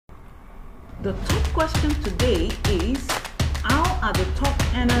The top question today is, how are the top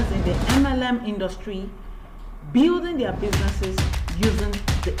earners in the MLM industry building their businesses using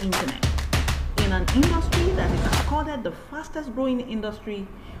the internet? In an industry that is accorded the fastest growing industry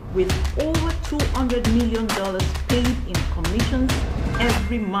with over $200 million paid in commissions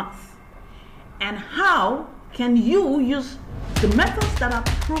every month. And how can you use the methods that are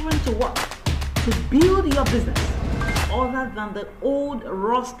proven to work to build your business other than the old,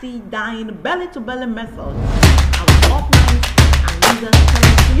 rusty, dying, belly-to-belly methods our uplines and leaders tell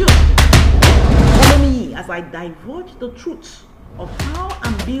us to use? Follow me as I divulge the truths of how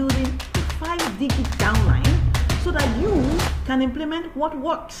I'm building a 5-digit downline so that you can implement what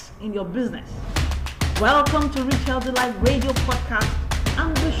works in your business. Welcome to Rich Healthy Life Radio Podcast,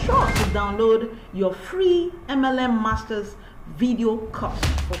 and be sure to download your free MLM Masters video course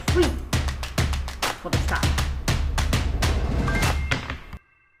for free for the start.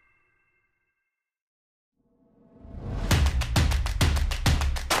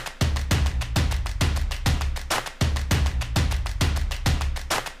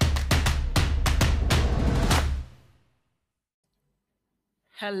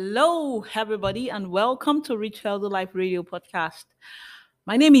 Hello, everybody, and welcome to Rich Healthy Life Radio Podcast.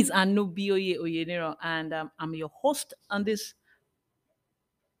 My name is Anu Bioye Oyeniro, and I'm your host on this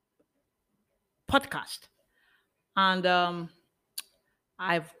podcast. And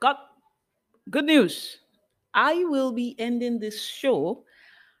I've got good news. I will be ending this show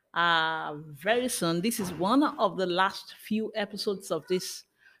very soon. This is one of the last few episodes of this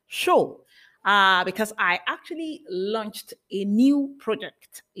show. Because I actually launched a new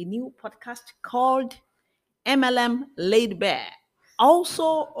project, a new podcast called MLM Laid Bare,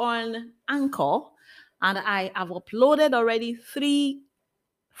 also on Anchor, and I have uploaded already 3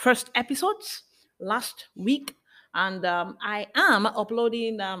 first episodes last week, and I am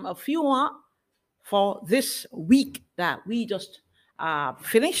uploading a few more for this week that we just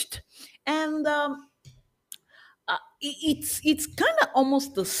finished, and it's kind of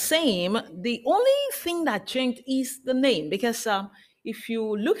almost the same. The only thing that changed is the name, because if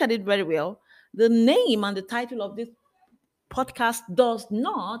you look at it very well, the name and the title of this podcast does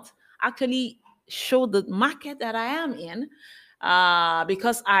not actually show the market that I am in,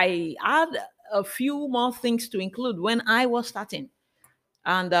 because I had a few more things to include when I was starting.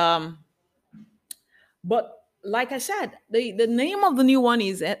 And but like I said, the name of the new one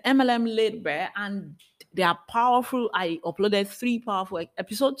is MLM Laid Bare, and they are powerful. I uploaded 3 powerful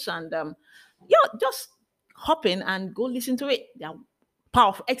episodes, and just hop in and go listen to it. They are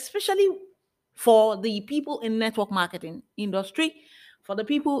powerful, especially for the people in network marketing industry, for the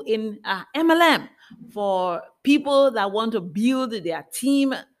people in MLM, for people that want to build their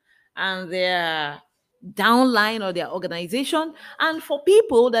team and their downline or their organization, and for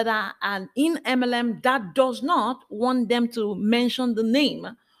people that are in MLM that does not want them to mention the name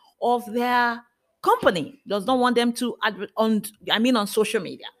of their company, does not want them to on social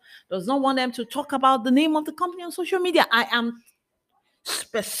media, does not want them to talk about the name of the company on social media. I am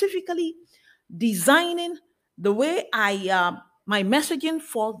specifically designing the way my messaging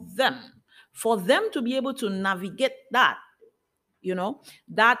for them to be able to navigate that,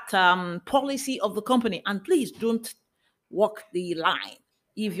 that policy of the company. And please don't walk the line.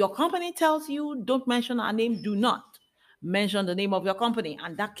 If your company tells you don't mention our name, do not mention the name of your company,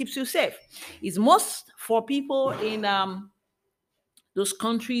 and that keeps you safe. It's most for people in those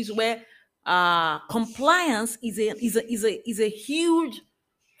countries where compliance is a huge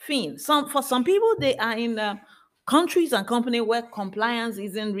thing. For some people, they are in countries and companies where compliance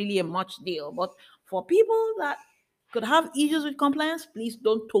isn't really a much deal. But for people that could have issues with compliance, please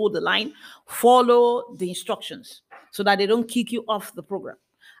don't toe the line. Follow the instructions so that they don't kick you off the program.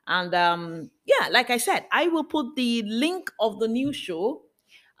 And like I said, I will put the link of the new show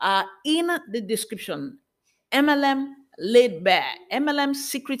in the description. MLM Laid Bare, MLM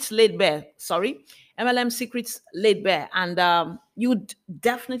Secrets Laid Bare. MLM Secrets Laid Bare, and you'd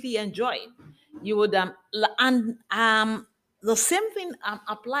definitely enjoy it. You would, and the same thing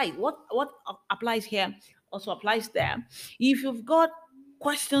applies. What applies here also applies there. If you've got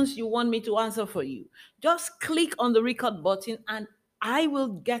questions you want me to answer for you, just click on the record button and I will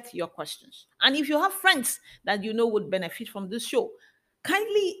get your questions. And if you have friends that you know would benefit from this show,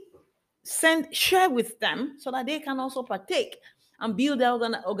 kindly share with them so that they can also partake and build their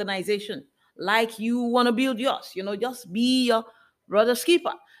organization like you want to build yours. Just be your brother's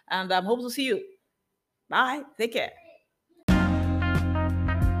keeper. And I hope to see you. Bye. Take care.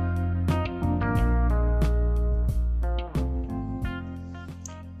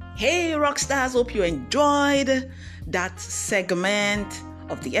 Hey, Rockstars, hope you enjoyed that segment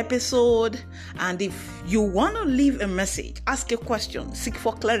of the episode. And if you want to leave a message, ask a question, seek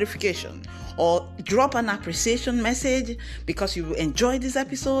for clarification, or drop an appreciation message because you enjoyed this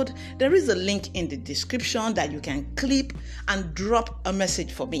episode, there is a link in the description that you can click and drop a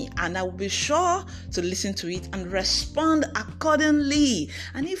message for me, and I will be sure to listen to it and respond accordingly.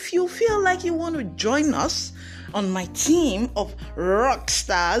 And if you feel like you want to join us on my team of rock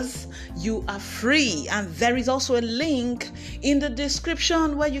stars, you are free, and there is also a link in the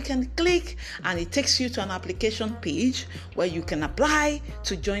description where you can click and it takes you to an application page where you can apply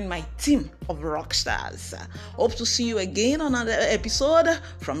to join my team of rock stars. Hope to see you again on another episode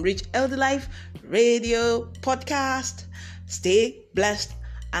from Rich Healthy Life Radio Podcast. Stay blessed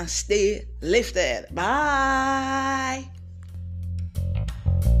and stay lifted. Bye.